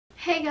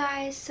Hey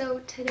guys, so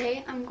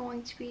today I'm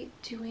going to be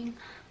doing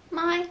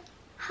my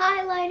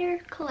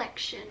highlighter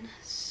collection.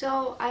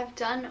 So I've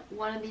done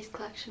one of these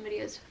collection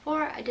videos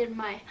before. I did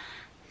my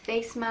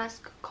face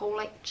mask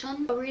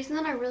collection. The reason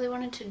that I really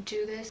wanted to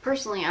do this,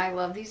 personally I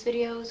love these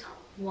videos,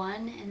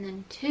 one, and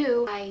then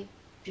two, I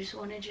just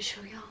wanted to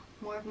show y'all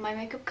more of my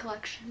makeup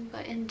collection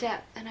but in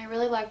depth. And I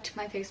really liked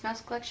my face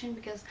mask collection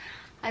because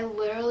I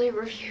literally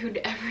reviewed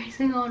every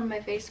single one of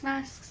my face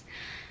masks.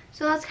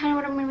 So that's kind of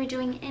what I'm going to be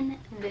doing in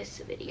this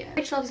video.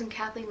 Rich Loves and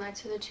Kathleen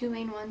Lights are the two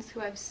main ones who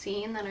I've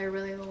seen that I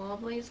really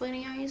love these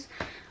lady eyes.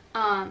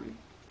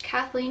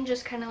 Kathleen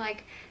just kind of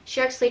like, she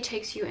actually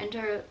takes you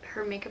into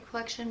her makeup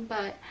collection,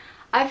 but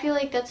I feel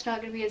like that's not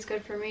going to be as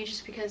good for me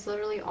just because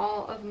literally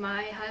all of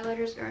my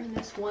highlighters are in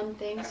this one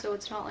thing, so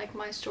it's not like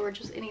my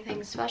storage is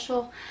anything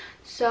special.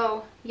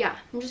 So yeah,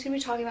 I'm just going to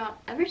be talking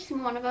about every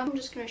single one of them. I'm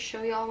just going to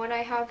show y'all what I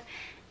have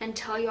and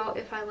tell y'all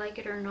if I like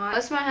it or not.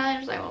 Most of my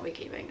highlighters I won't be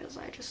keeping because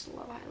I just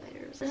love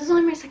highlighters. This is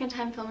only my second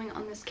time filming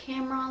on this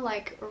camera,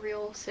 like a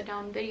real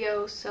sit-down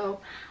video,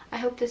 so I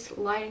hope this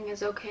lighting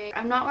is okay.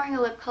 I'm not wearing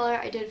a lip color.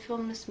 I did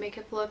film this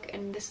makeup look,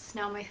 and this is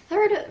now my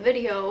third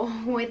video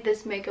with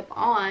this makeup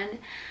on,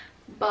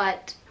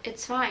 but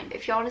it's fine.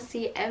 If y'all want to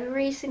see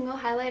every single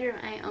highlighter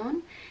I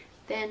own,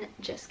 then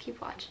just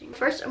keep watching.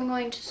 First, I'm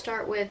going to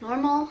start with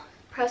normal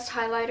pressed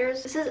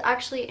highlighters. This is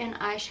actually an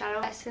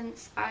eyeshadow,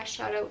 Essence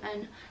eyeshadow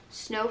and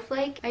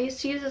Snowflake. I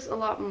used to use this a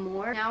lot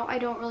more. Now I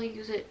don't really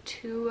use it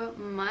too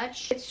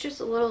much. It's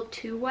just a little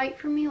too white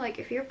for me. Like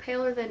if you're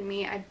paler than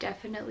me, I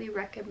definitely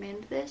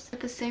recommend this.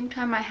 At the same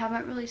time, I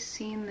haven't really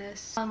seen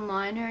this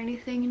online or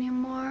anything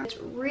anymore. It's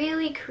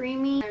really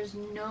creamy. There's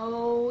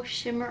no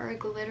shimmer or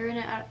glitter in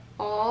it at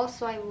all,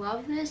 so I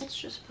love this. Let's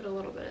just put a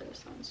little bit of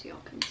this on so y'all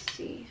can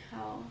see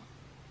how.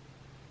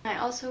 I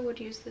also would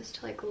use this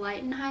to like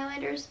lighten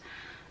highlighters,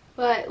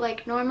 but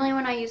like normally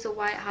when I use a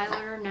white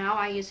highlighter now,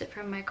 I use it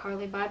from my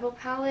Carli Bybel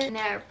palette, and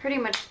they're pretty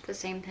much the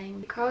same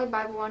thing. The Carli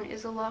Bybel one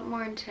is a lot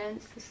more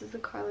intense. This is the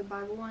Carli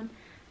Bybel one,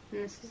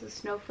 and this is the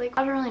Snowflake.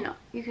 I don't really know.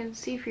 You can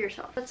see for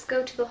yourself. Let's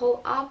go to the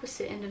whole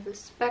opposite end of the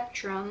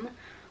spectrum,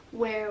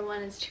 where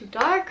one is too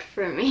dark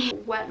for me.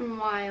 Wet n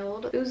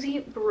Wild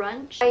Boozy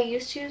Brunch. I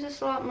used to use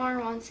this a lot more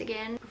once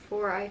again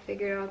before I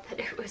figured out that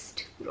it was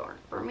too dark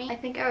for me. I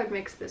think I would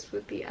mix this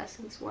with the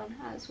Essence one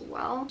as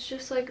well. It's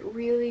just like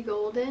really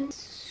golden.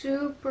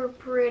 Super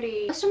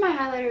pretty. Most of my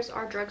highlighters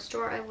are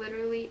drugstore. I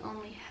literally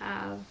only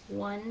have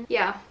one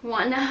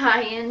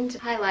high-end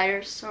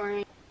highlighter,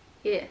 sorry.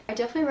 Yeah, I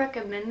definitely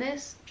recommend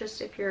this just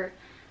if you're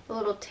a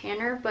little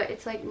tanner, but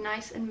it's like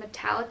nice and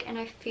metallic, and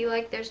I feel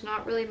like there's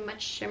not really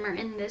much shimmer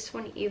in this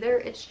one either.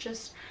 It's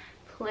just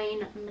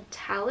plain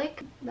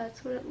metallic.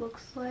 That's what it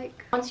looks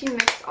like. Once you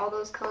mix all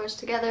those colors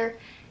together,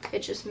 it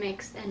just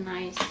makes a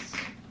nice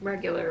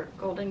regular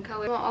golden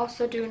color. I'll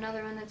also do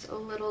another one that's a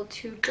little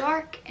too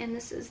dark, and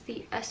this is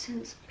the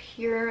Essence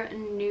Pure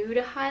Nude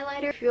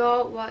highlighter. If you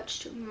all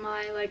watched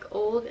my like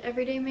old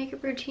everyday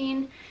makeup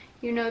routine,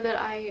 you know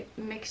that I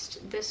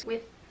mixed this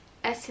with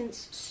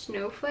Essence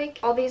Snowflake.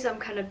 All these I'm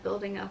kind of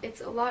building up.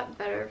 It's a lot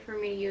better for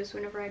me to use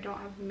whenever I don't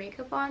have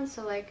makeup on,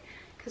 so like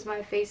because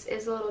my face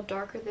is a little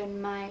darker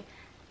than my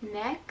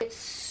neck. It's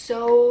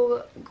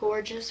so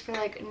gorgeous for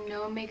like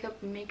no makeup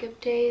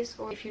days,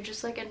 or if you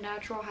just like a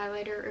natural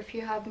highlighter, or if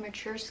you have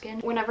mature skin.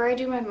 Whenever I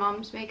do my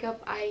mom's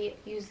makeup, I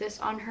use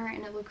this on her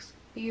and it looks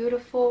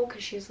beautiful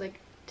because she's like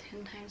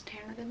 10 times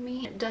tanner than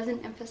me. It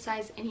doesn't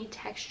emphasize any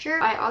texture.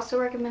 I also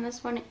recommend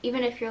this one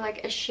even if you're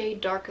like a shade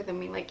darker than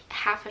me, like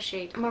half a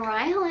shade.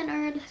 Mariah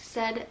Leonard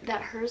said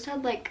that hers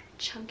had like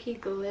chunky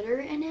glitter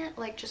in it,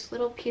 like just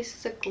little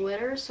pieces of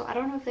glitter, so I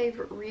don't know if they've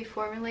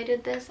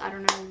reformulated this. I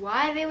don't know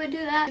why they would do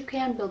that. You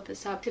can build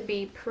this up to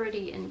be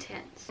pretty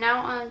intense. Now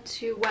on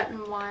to Wet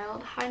n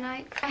Wild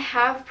highlight. I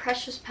have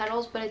Precious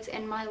Petals, but it's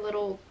in my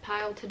little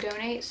pile to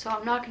donate, so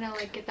I'm not gonna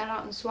like get that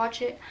out and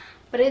swatch it,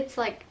 but it's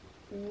like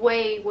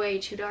way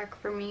too dark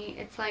for me.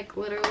 It's like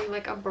literally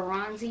like a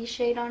bronzy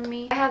shade on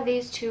me. I have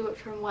these two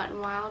from Wet n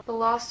Wild.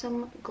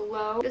 Blossom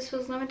Glow. This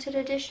was limited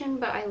edition,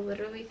 but I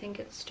literally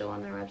think it's still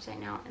on their website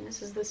now, and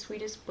this is the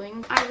Sweetest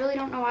Bling. I really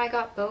don't know why I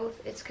got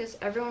both. It's because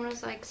everyone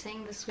was like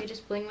saying the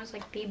Sweetest Bling was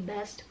like the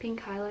best pink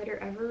highlighter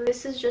ever.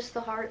 This is just the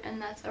heart, and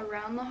that's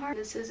around the heart.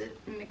 This is it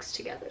mixed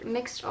together.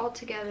 Mixed all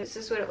together. This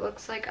is what it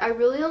looks like. I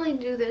really only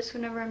do this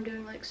whenever I'm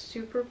doing like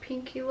super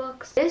pinky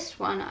looks. This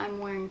one I'm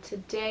wearing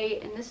today,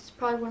 and this is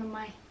probably one of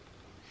my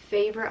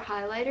favorite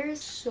highlighters.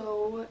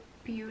 So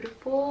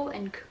beautiful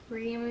and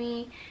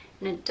creamy,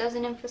 and it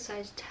doesn't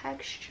emphasize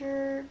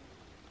texture.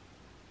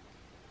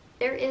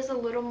 There is a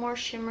little more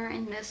shimmer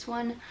in this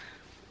one,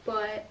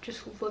 but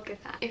just look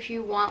at that. If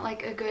you want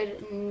like a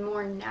good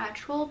more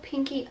natural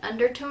pinky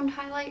undertone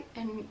highlight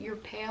and you're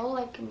pale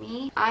like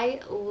me,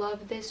 I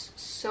love this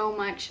so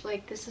much.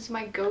 Like this is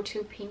my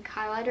go-to pink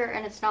highlighter,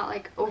 and it's not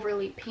like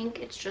overly pink.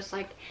 It's just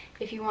like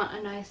if you want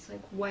a nice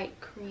like white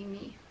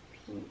creamy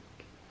pink,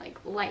 like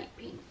light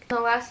pink. The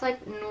last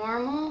like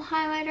normal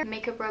highlighter,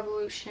 Makeup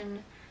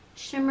Revolution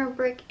Shimmer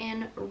Brick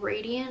in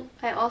Radiant.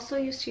 I also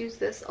used to use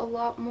this a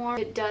lot more.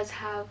 It does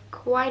have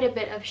quite a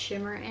bit of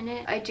shimmer in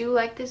it. I do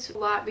like this a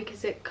lot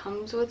because it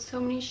comes with so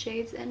many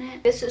shades in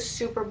it. This is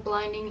super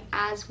blinding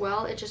as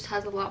well. It just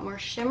has a lot more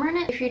shimmer in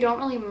it. If you don't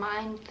really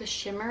mind the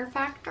shimmer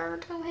factor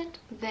to it,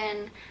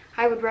 then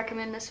I would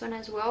recommend this one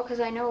as well, because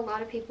I know a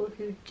lot of people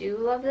who do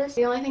love this.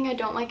 The only thing I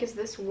don't like is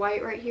this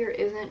white right here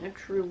isn't a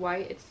true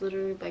white. It's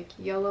literally like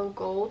yellow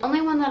gold. The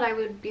only one that I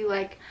would be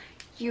like,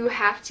 you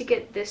have to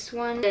get this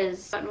one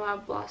is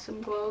Wild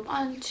Blossom Globe.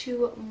 On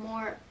to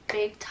more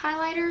baked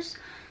highlighters.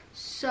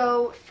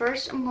 So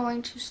first I'm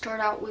going to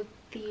start out with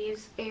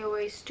these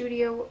AOA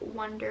Studio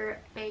Wonder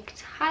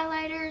baked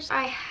highlighters.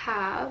 I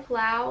have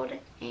Cloud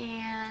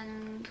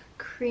and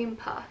Cream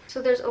Puff.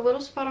 So there's a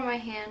little spot on my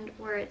hand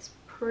where it's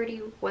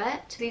pretty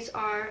wet. These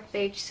are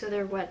baked, so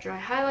they're wet dry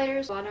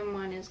highlighters. The bottom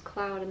one is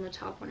Cloud and the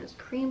top one is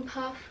Cream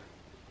Puff.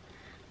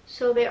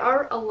 So they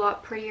are a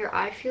lot prettier,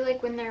 I feel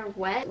like, when they're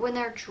wet. When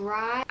they're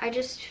dry, I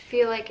just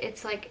feel like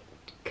it's like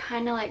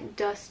kind of like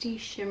dusty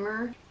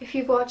shimmer. If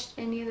you've watched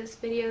any of this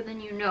video,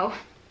 then you know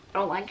I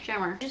don't like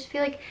shimmer. I just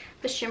feel like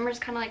the shimmers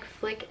kind of like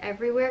flick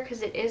everywhere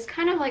because it is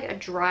kind of like a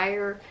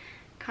drier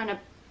kind of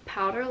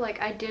powder.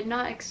 Like, I did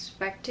not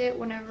expect it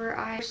whenever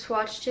I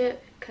swatched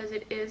it because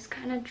it is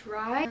kind of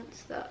dry.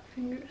 That's that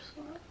finger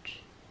swatch.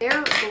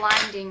 They're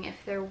blinding if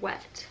they're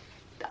wet.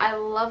 I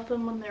love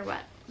them when they're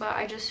wet, but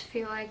I just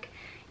feel like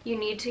you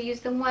need to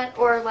use them wet,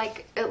 or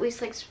like at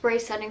least like spray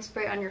setting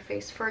spray on your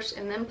face first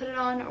and then put it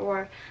on,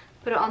 or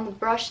put it on the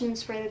brush and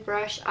spray the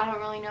brush. I don't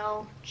really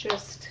know.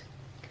 Just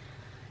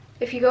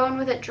if you go in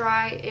with it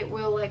dry, it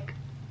will like,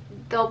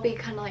 they'll be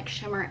kind of like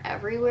shimmer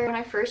everywhere. When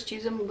I first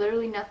used them,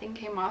 literally nothing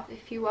came off.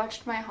 If you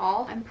watched my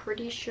haul, I'm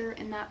pretty sure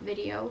in that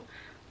video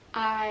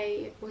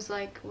I was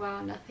like,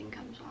 wow, nothing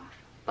comes off.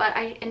 But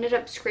I ended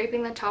up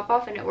scraping the top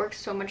off and it works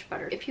so much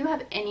better. If you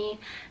have any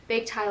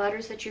baked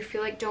highlighters that you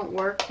feel like don't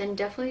work, then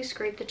definitely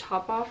scrape the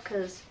top off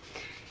because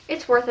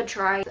it's worth a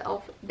try. The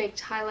e.l.f.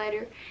 baked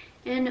highlighter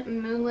in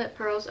Moonlit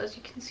Pearls. As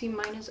you can see,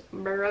 mine is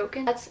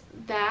broken. That's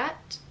that.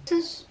 This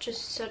is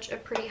just such a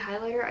pretty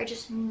highlighter. I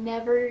just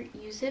never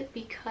use it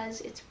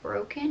because it's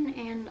broken,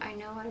 and I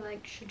know I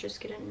like should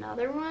just get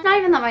another one. Not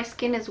even that my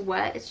skin is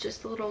wet, it's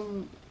just a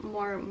little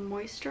more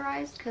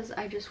moisturized because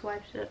I just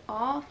wiped it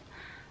off.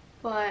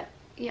 But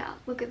yeah,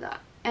 look at that.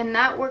 And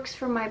that works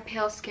for my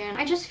pale skin.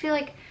 I just feel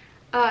like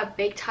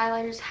baked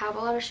highlighters have a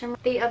lot of shimmer.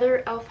 The other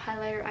e.l.f.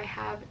 highlighter I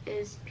have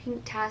is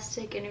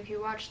Pinktastic, and if you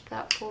watched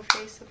that full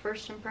face of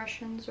First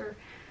Impressions or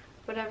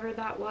whatever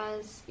that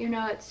was, you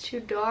know it's too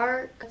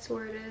dark. That's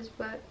where it is,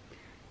 but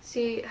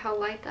see how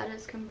light that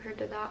is compared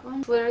to that one.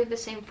 It's literally the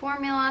same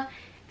formula.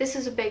 This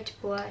is a baked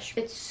blush.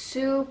 It's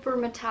super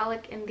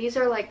metallic, and these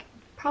are like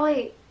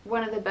probably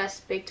one of the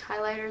best baked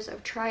highlighters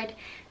I've tried,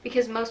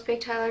 because most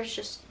baked highlighters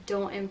just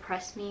don't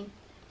impress me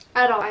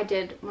at all. I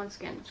did, once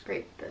again,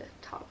 scrape the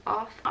top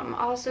off. I'm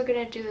also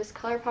going to do this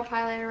Colourpop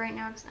highlighter right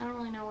now because I don't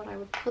really know what I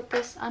would put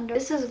this under.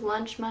 This is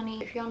Lunch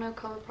Money. If y'all know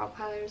Colourpop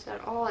highlighters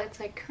at all, it's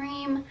like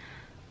cream,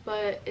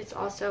 but it's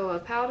also a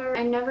powder.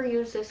 I never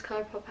used this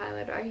Colourpop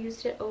highlighter. I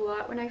used it a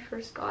lot when I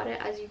first got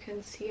it. As you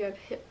can see, I've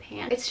hit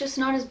pan. It's just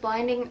not as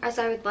blinding as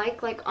I would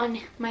like. Like on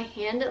my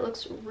hand, it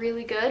looks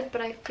really good,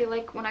 but I feel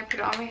like when I put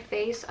it on my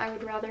face, I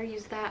would rather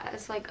use that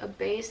as like a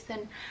base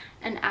than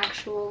an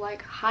actual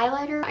like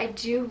highlighter. I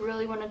do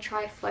really want to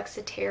try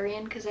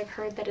Flexitarian because I've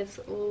heard that it's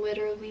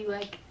literally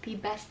like the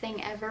best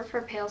thing ever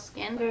for pale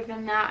skin. Other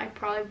than that, I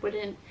probably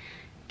wouldn't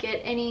get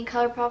any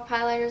Colourpop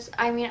highlighters.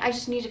 I mean, I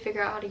just need to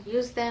figure out how to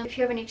use them. If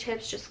you have any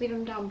tips, just leave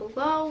them down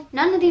below.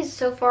 None of these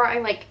so far I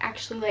like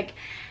actually like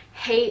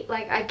hate,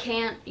 like I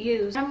can't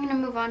use. I'm gonna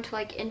move on to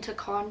like into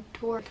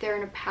contour if they're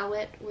in a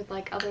palette with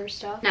like other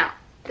stuff. Now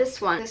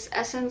this one, this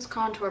Essence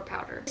contour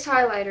powder, this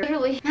highlighter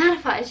literally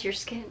mattifies your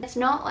skin. It's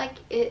not like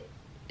it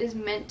is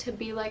meant to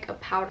be like a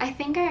powder. I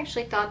think I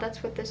actually thought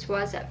that's what this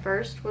was at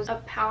first, was a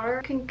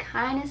powder. You can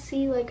kind of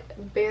see like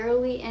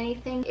barely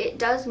anything. It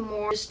does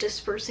more just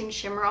dispersing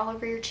shimmer all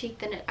over your cheek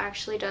than it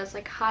actually does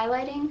like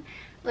highlighting.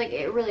 Like,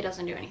 it really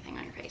doesn't do anything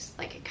on your face.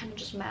 Like, it kind of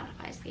just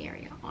mattifies the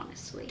area,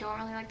 honestly. Don't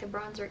really like the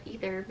bronzer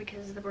either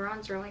because the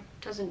bronzer like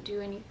doesn't do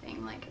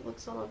anything. Like, it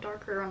looks a little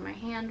darker on my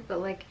hand, but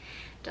like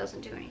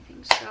doesn't do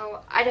anything.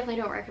 So I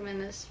definitely don't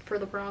recommend this for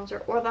the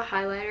bronzer or the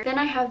highlighter. Then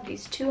I have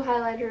these two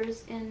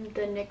highlighters in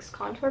the NYX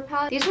contour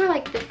palette. These were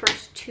like the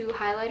first two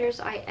highlighters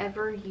I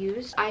ever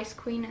used. Ice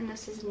Queen, and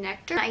this is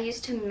Nectar. I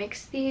used to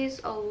mix these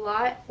a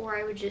lot, or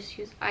I would just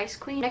use Ice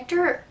Queen.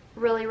 Nectar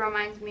really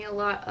reminds me a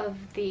lot of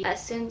the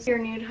Essence Pure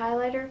Nude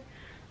highlighter.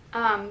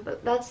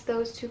 But that's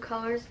those two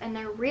colors, and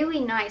they're really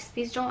nice.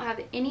 These don't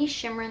have any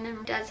shimmer in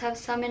them. It does have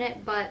some in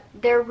it, but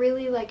they're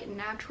really like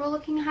natural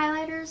looking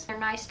highlighters. They're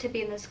nice to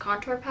be in this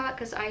contour palette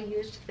because I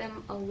used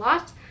them a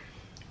lot,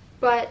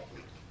 but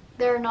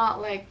they're not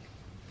like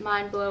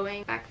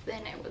mind-blowing. Back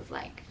then it was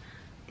like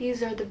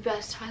these are the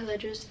best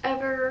highlighters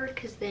ever,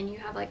 because then you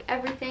have like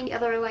everything. The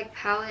other like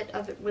palette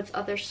with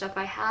other stuff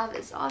I have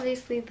is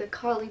obviously the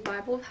Carli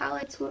Bybel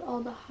palette. It's what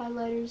all the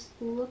highlighters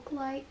look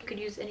like. You could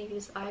use any of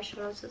these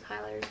eyeshadows as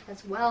highlighters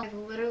as well. I've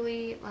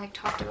literally like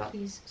talked about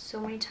these so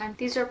many times.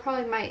 These are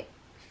probably my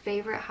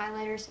favorite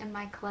highlighters in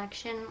my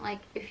collection. Like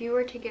if you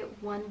were to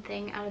get one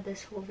thing out of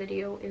this whole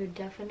video, it would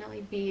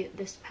definitely be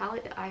this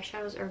palette. The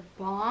eyeshadows are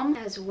bomb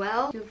as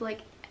well. You have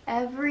like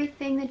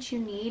everything that you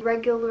need.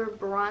 Regular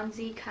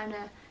bronzy kind of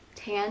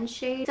tan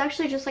shade. It's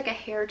actually just like a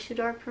hair too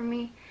dark for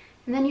me.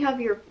 And then you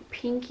have your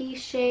pinky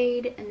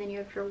shade, and then you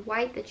have your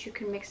white that you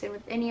can mix in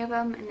with any of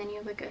them, and then you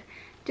have like a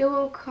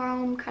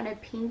duochrome kind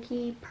of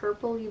pinky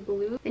purpley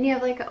blue. Then you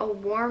have like a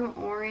warm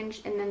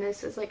orange, and then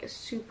this is like a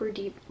super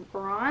deep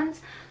bronze.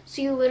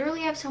 So you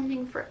literally have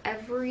something for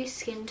every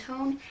skin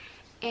tone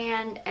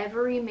and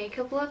every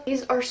makeup look.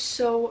 These are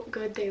so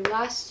good. They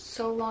last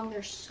so long.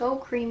 They're so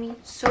creamy,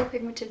 so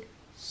pigmented,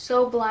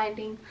 so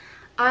blinding.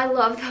 I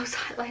love those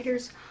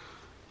highlighters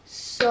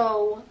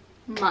so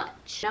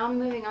much. Now I'm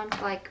moving on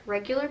to like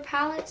regular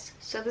palettes.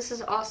 So this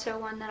is also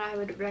one that I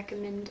would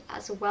recommend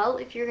as well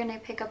if you're gonna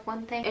pick up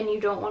one thing and you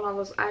don't want all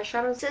those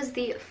eyeshadows. This is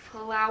the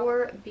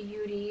Flower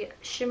Beauty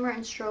Shimmer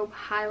and Strobe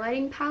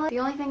Highlighting Palette. The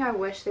only thing I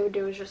wish they would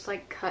do is just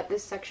like cut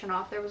this section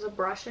off. There was a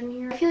brush in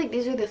here. I feel like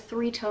these are the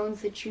 3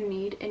 tones that you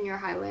need in your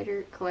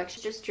highlighter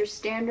collection. Just your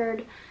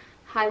standard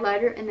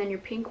highlighter, and then your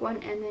pink one,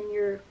 and then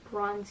your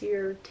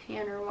bronzier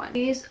tanner one.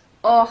 These,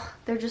 oh,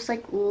 they're just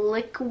like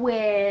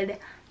liquid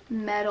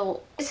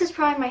metal. This is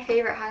probably my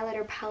favorite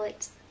highlighter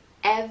palette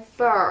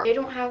ever. They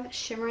don't have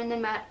shimmer in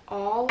them at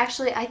all.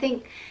 Actually, I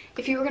think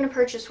if you were going to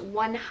purchase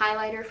one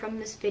highlighter from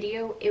this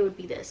video, it would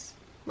be this.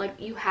 Like,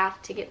 you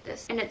have to get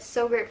this. And it's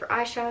so great for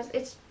eyeshadows.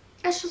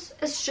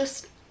 It's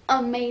just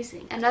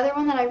amazing. Another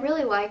one that I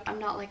really like, I'm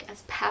not like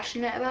as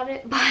passionate about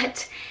it,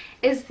 but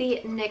is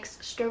the NYX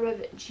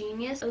Strobe of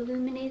Genius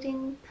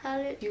Illuminating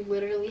Palette. You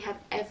literally have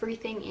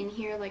everything in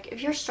here. Like,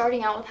 if you're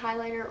starting out with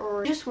highlighter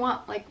or just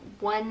want like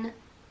one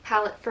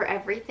palette for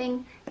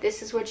everything,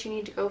 this is what you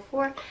need to go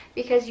for,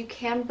 because you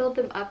can build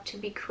them up to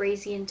be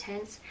crazy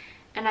intense.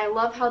 And I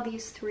love how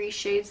these 3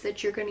 shades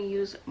that you're going to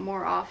use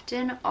more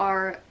often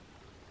are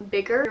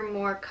bigger. They're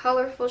more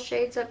colorful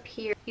shades up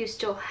here. You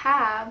still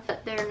have,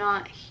 but they're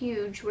not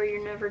huge where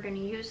you're never going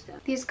to use them.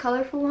 These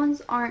colorful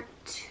ones aren't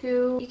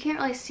too, you can't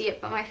really see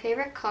it, but my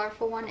favorite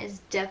colorful one is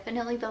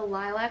definitely the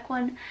lilac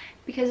one,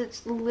 because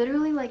it's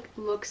literally like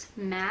looks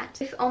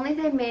matte. If only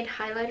they made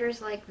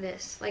highlighters like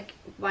this, like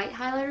white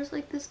highlighters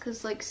like this,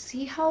 because like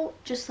see how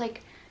just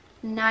like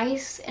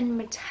nice and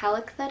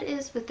metallic that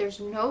is, but there's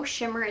no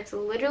shimmer. It's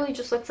literally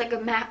just looks like a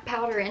matte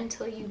powder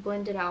until you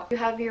blend it out. You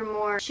have your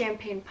more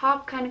champagne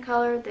pop kind of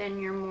color, then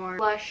your more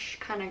blush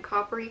kind of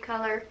coppery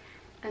color,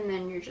 and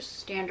then your just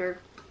standard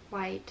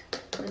white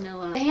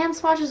vanilla. The hand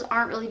swatches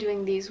aren't really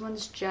doing these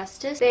ones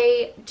justice.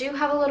 They do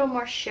have a little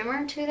more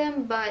shimmer to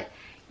them, but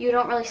you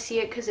don't really see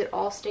it because it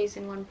all stays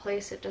in one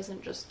place. It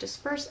doesn't just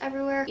disperse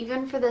everywhere.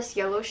 Even for this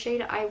yellow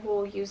shade, I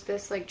will use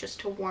this like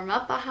just to warm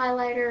up a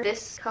highlighter.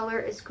 This color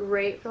is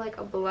great for like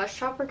a blush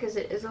topper because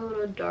it is a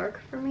little dark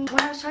for me.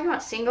 When I was talking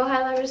about single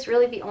highlighters,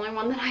 really the only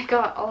one that I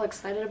got all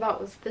excited about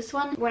was this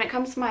one. When it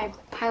comes to my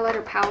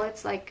highlighter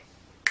palettes, like,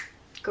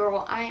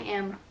 girl, I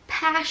am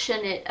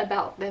passionate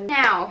about them.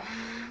 Now,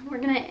 we're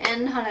gonna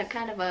end on a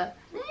kind of a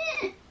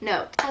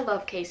note. I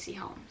love Casey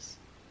Holmes,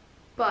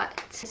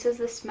 but this is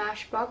the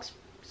Smashbox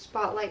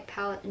Spotlight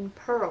palette in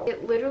Pearl.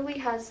 It literally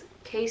has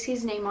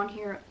Casey's name on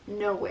here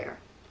nowhere.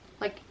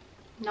 Like,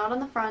 not on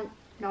the front,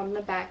 not on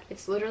the back.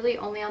 It's literally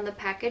only on the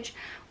package,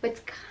 which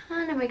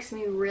kind of makes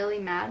me really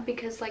mad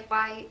because, like,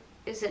 why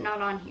is it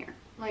not on here?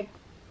 Like,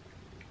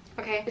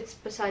 okay, it's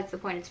besides the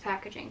point, it's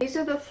packaging. These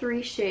are the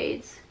 3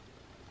 shades.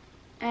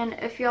 And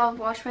if y'all have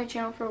watched my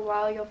channel for a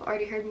while, you've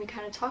already heard me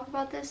kind of talk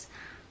about this,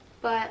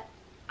 but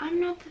I'm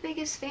not the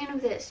biggest fan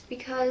of this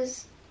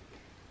because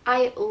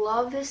I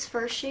love this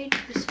first shade.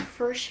 This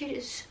first shade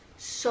is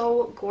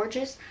so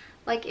gorgeous.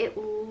 Like, it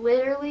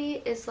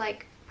literally is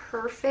like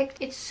perfect.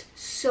 It's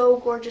so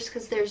gorgeous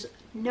because there's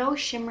no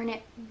shimmer in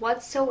it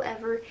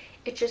whatsoever.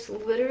 It just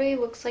literally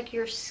looks like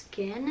your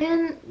skin.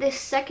 Then the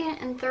second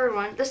and third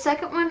one, the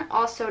second one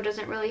also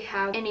doesn't really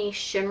have any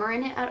shimmer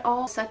in it at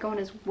all. The second one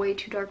is way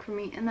too dark for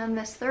me. And then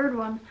this third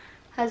one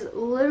has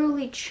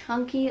literally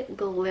chunky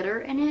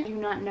glitter in it. I do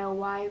not know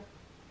why.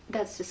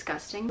 That's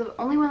disgusting. The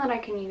only one that I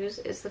can use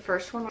is the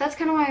first one. That's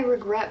kind of why I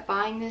regret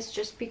buying this,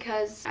 just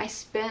because I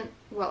spent,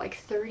 what, like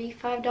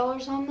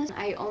 $35 on this?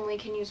 I only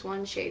can use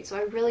one shade, so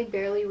I really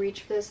barely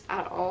reach for this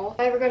at all. If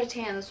I ever got a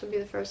tan, this would be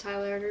the first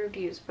highlighter to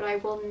use, but I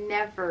will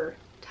never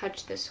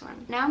touch this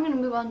one. Now I'm going to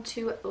move on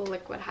to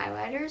liquid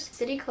highlighters.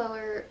 City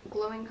Color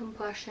Glowing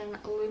Complexion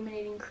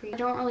Illuminating Cream. I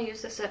don't really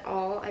use this at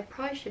all. I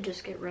probably should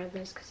just get rid of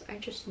this because I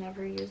just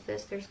never use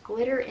this. There's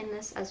glitter in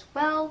this as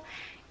well,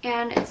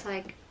 and it's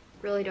like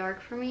really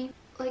dark for me.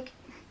 Like,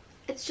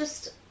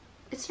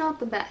 it's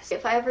not the best.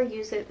 If I ever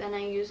use it, then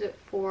I use it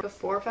for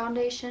before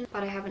foundation,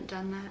 but I haven't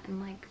done that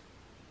in like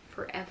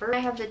forever. I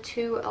have the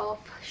two e.l.f.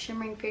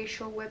 Shimmering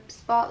Facial Whip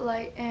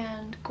Spotlight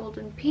and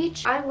Golden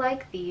Peach. I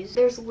like these.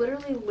 There's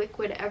literally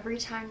liquid every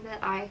time that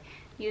I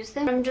use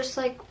them. I'm just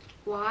like,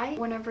 why?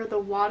 Whenever the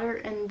water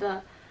and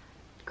the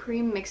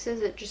cream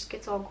mixes, it just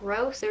gets all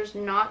gross. There's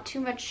not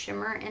too much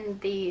shimmer in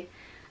the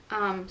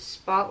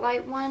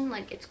Spotlight one.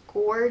 Like, it's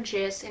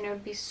gorgeous and it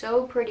would be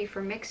so pretty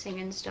for mixing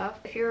and stuff.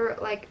 If you're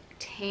like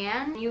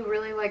tan, you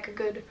really like a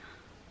good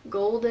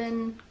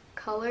golden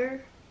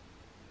color,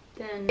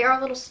 then they are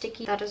a little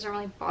sticky. That doesn't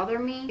really bother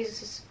me.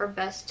 These are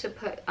best to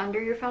put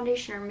under your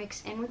foundation or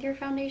mix in with your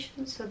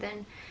foundation, so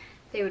then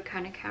they would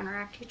kind of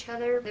counteract each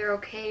other. They're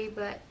okay,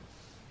 but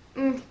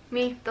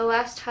me. The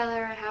last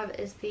highlighter I have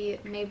is the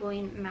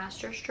Maybelline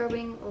Master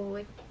Strobing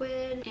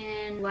Liquid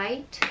in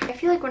Light. I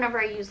feel like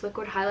whenever I use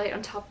liquid highlight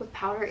on top of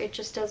powder, it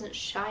just doesn't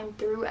shine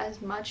through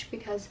as much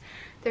because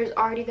there's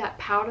already that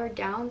powder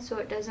down, so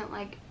it doesn't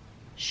like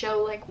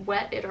show like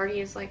wet. It already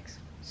is like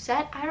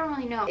set. I don't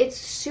really know. It's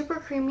super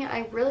creamy.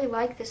 I really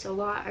like this a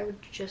lot. I would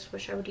just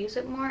wish I would use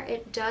it more.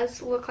 It does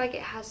look like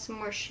it has some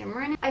more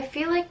shimmer in it. I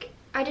feel like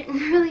I didn't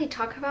really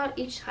talk about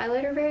each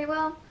highlighter very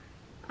well.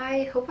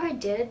 I hope I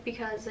did,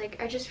 because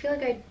like I just feel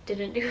like I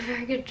didn't do a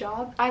very good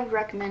job. I would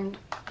recommend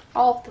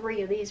all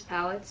three of these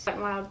palettes.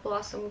 Wild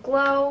Blossom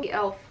Glow, the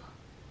e.l.f.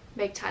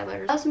 baked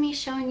highlighters. That was me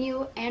showing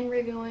you and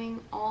reviewing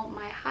all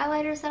my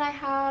highlighters that I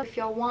have. If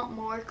y'all want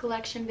more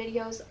collection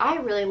videos, I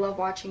really love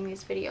watching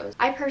these videos.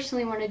 I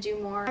personally want to do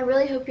more. I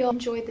really hope y'all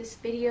enjoyed this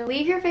video.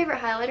 Leave your favorite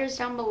highlighters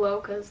down below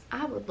because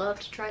I would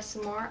love to try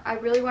some more. I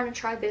really want to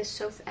try this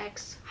Soph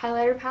X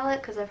highlighter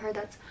palette because I've heard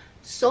that's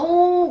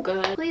so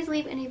good. Please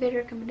leave any video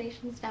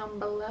recommendations down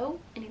below.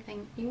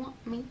 Anything you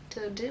want me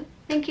to do.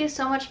 Thank you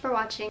so much for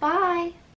watching. Bye!